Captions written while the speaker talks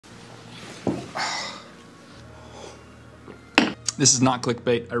This is not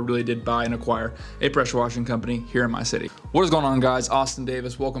clickbait. I really did buy and acquire a pressure washing company here in my city. What is going on, guys? Austin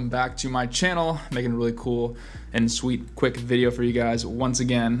Davis. Welcome back to my channel. Making a really cool and sweet, quick video for you guys. Once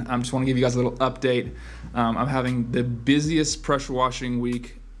again, I just want to give you guys a little update. I'm having the busiest pressure washing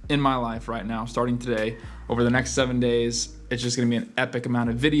week in my life right now, starting today. Over the next 7 days, it's just going to be an epic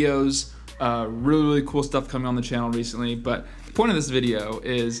amount of videos. Really cool stuff coming on the channel recently. But the point of this video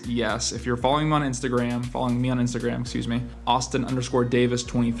is, yes, if you're following me on Instagram,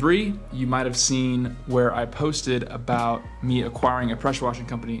 Austin_Davis23, you might have seen where I posted about me acquiring a pressure washing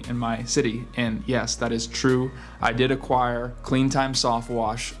company in my city. And yes, that is true. I did acquire Clean Time Soft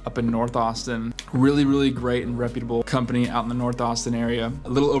Wash up in North Austin. Really great and reputable company out in the North Austin area. A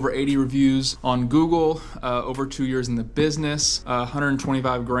little over 80 reviews on Google, over 2 years in the business,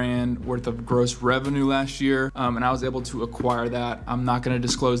 125 grand worth of gross revenue last year. And I was able to acquire that. I'm not going to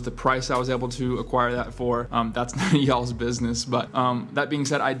disclose the price I was able to acquire that for. That's none of y'all's business. But that being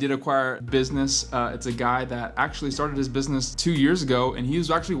said, I did acquire business. It's a guy that actually started his business 2 years ago, and he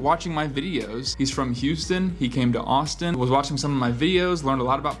was actually watching my videos. He's from Houston. He came to Austin, was watching some of my videos, learned a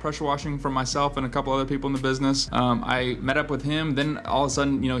lot about pressure washing from myself and a couple other people in the business. I met up with him. Then all of a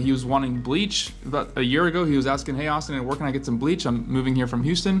sudden, he was wanting bleach. About a year ago, he was asking, "Hey Austin, where can I get some bleach? I'm moving here from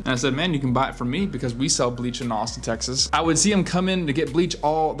Houston." And I said, "Man, you can buy it from me because we sell bleach in Austin, Texas." I would see him come in to get bleach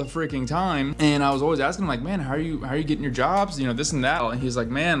all the freaking time, and I was always asking him, like, "Man, how are you getting your jobs? This and that." And he's like,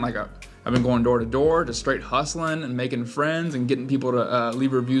 "Man, I've been going door to door, just straight hustling and making friends and getting people to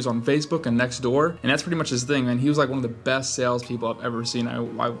leave reviews on Facebook and Nextdoor." And that's pretty much his thing, man. He was like one of the best salespeople I've ever seen.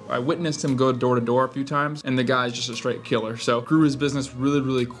 I witnessed him go door to door a few times, and the guy's just a straight killer. So grew his business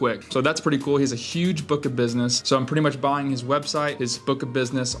really quick. So that's pretty cool. He has a huge book of business. So I'm pretty much buying his website, his book of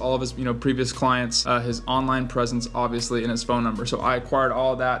business, all of his previous clients, his online presence, obviously, and his phone number. So I acquired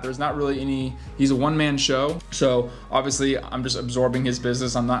all of that. There's not really any. He's a one-man show. So obviously I'm just absorbing his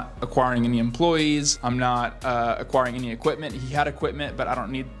business. I'm not acquiring any employees. I'm not acquiring any equipment. He had equipment, but I don't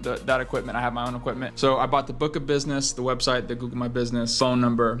need that equipment. I have my own equipment. So I bought the book of business, the website, the Google My Business, phone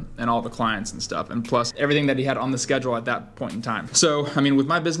number, and all the clients and stuff, and plus everything that he had on the schedule at that point in time. So, I mean, with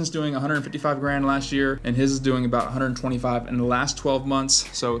my business doing 155 grand last year, and his is doing about 125 in the last 12 months.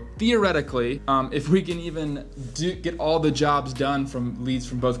 So theoretically, if we can even get all the jobs done from leads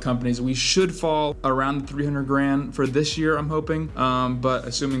from both companies, we should fall around 300 grand for this year, I'm hoping. But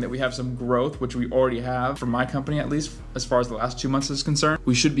assuming that we have some growth, which we already have for my company, at least as far as the last 2 months is concerned,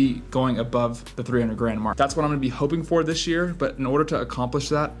 we should be going above the 300 grand mark. That's what I'm gonna be hoping for this year. But in order to accomplish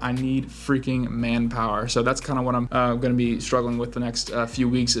that, I need freaking manpower. So that's kind of what I'm gonna be struggling with the next few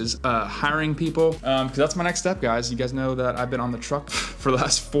weeks, is hiring people, because that's my next step, guys. You guys know that I've been on the truck for the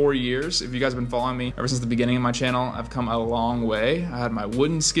last 4 years. If you guys have been following me ever since the beginning of my channel, I've come a long way. I had my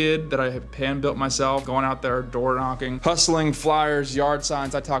wooden skid that I hand built myself, going out there, door knocking, hustling, flyers, yard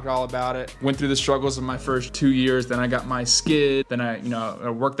signs. I talked all about it. Went through the struggles of my first 2 years. Then I got my skid. Then I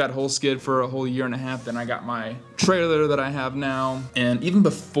worked that whole skid for a whole year and a half. Then I got my trailer that I have now. And even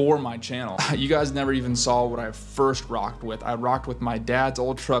before my channel, you guys never even saw what I first rocked with. I rocked with my dad's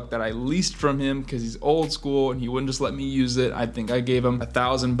old truck that I leased from him because he's old school and he wouldn't just let me use it. I think I gave him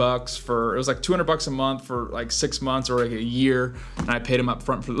 $1,000 for, it was like $200 a month for like 6 months or like a year. And I paid him up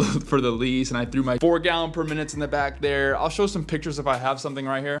front for the lease. And I threw my 4 gallon per minutes in the back there. I'll show some pictures if I have something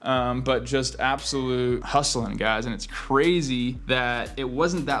right here. But just absolute hustling, guys. And it's crazy that it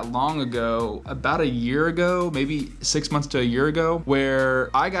wasn't that long ago, about a year ago, maybe 6 months to a year ago, where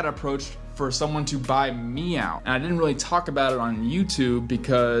I got approached for someone to buy me out. And I didn't really talk about it on YouTube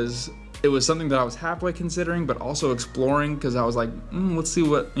because it was something that I was halfway considering, but also exploring, because I was like, let's see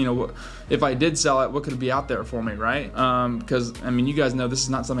what if I did sell it, what could be out there for me, right? Because I mean, you guys know this is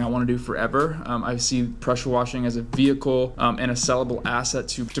not something I want to do forever. I see pressure washing as a vehicle and a sellable asset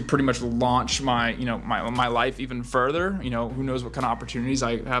to pretty much launch my my life even further. Who knows what kind of opportunities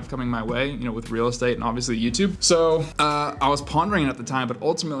I have coming my way, with real estate and obviously YouTube. So I was pondering it at the time, but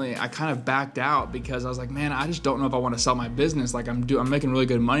ultimately I kind of backed out because I was like, man, I just don't know if I want to sell my business. Like I'm making really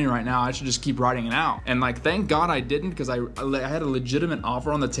good money right now. I should just keep writing it out. And like, thank God I didn't, because I had a legitimate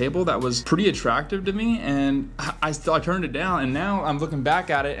offer on the table that was pretty attractive to me, and I turned it down. And now I'm looking back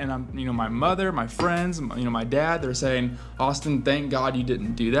at it, and I'm my mother, my friends, my dad, they're saying, "Austin, thank God you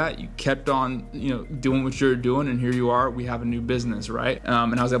didn't do that. You kept on doing what you're doing, and here you are. We have a new business, right?"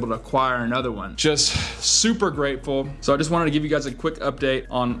 And I was able to acquire another one. Just super grateful. So I just wanted to give you guys a quick update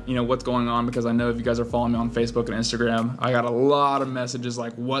on what's going on, because I know if you guys are following me on Facebook and Instagram, I got a lot of messages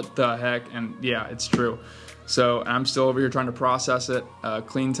like, "What the heck?" And yeah, it's true. So I'm still over here trying to process it.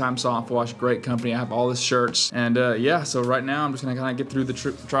 Clean Time Soft Wash, great company. I have all the shirts. And yeah, so right now I'm just gonna kind of get through the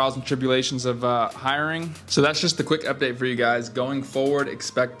trials and tribulations of hiring. So that's just the quick update for you guys. Going forward,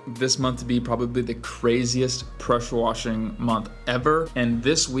 expect this month to be probably the craziest pressure washing month ever. And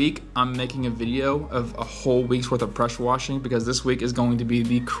this week, I'm making a video of a whole week's worth of pressure washing because this week is going to be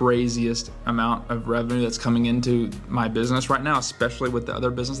the craziest amount of revenue that's coming into my business right now, especially with the other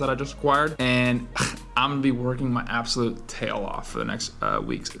business that I just acquired. And I'm gonna be working my absolute tail off for the next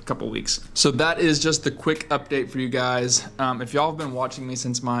couple weeks. So that is just the quick update for you guys. If y'all have been watching me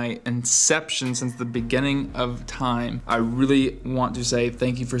since my inception, since the beginning of time, I really want to say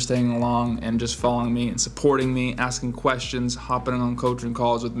thank you for staying along and just following me and supporting me, asking questions, hopping on coaching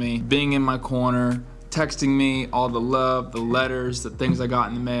calls with me, being in my corner, texting me, all the love, the letters, the things I got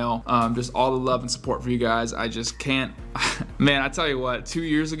in the mail, just all the love and support for you guys. I just can't, man, I tell you what, 2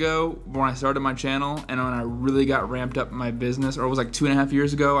 years ago when I started my channel and when I really got ramped up in my business, or it was like 2.5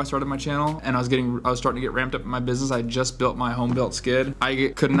 years ago I started my channel and I was starting to get ramped up in my business. I just built my home built skid.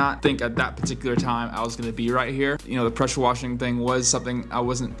 I could not think at that particular time I was gonna be right here. You know, the pressure washing thing was something I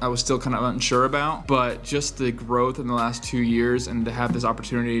was still kind of unsure about, but just the growth in the last 2 years and to have this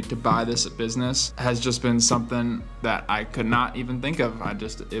opportunity to buy this business has just been something that I could not even think of.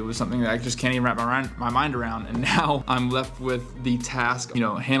 It was something that I just can't even wrap my mind around. And now I'm left with the task, you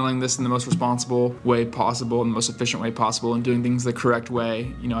know, handling this in the most responsible way possible, in the most efficient way possible, and doing things the correct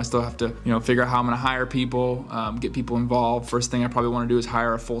way. You know, I still have to, you know, figure out how I'm gonna hire people, get people involved. First thing I probably wanna do is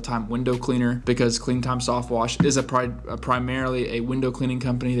hire a full-time window cleaner because Clean Time Soft Wash is primarily a window cleaning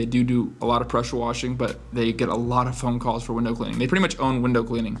company. They do a lot of pressure washing, but they get a lot of phone calls for window cleaning. They pretty much own window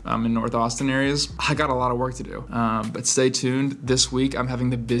cleaning in North Austin areas. I got a lot of work to do, but stay tuned. This week I'm having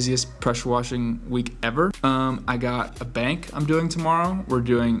the busiest pressure washing week ever. I got a bank I'm doing tomorrow. We're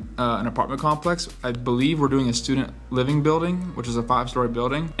doing an apartment complex. I believe we're doing a student living building, which is a 5-story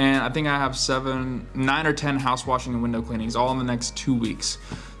building. And I think I have 9 or 10 house washing and window cleanings all in the next 2 weeks.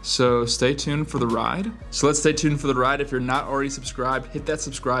 So stay tuned for the ride. So let's stay tuned for the ride. If you're not already subscribed, hit that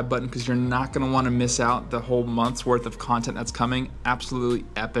subscribe button because you're not gonna wanna miss out the whole month's worth of content that's coming. Absolutely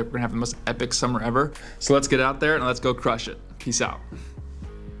epic. We're gonna have the most epic summer ever. So let's get out there and let's go crush it. Peace out.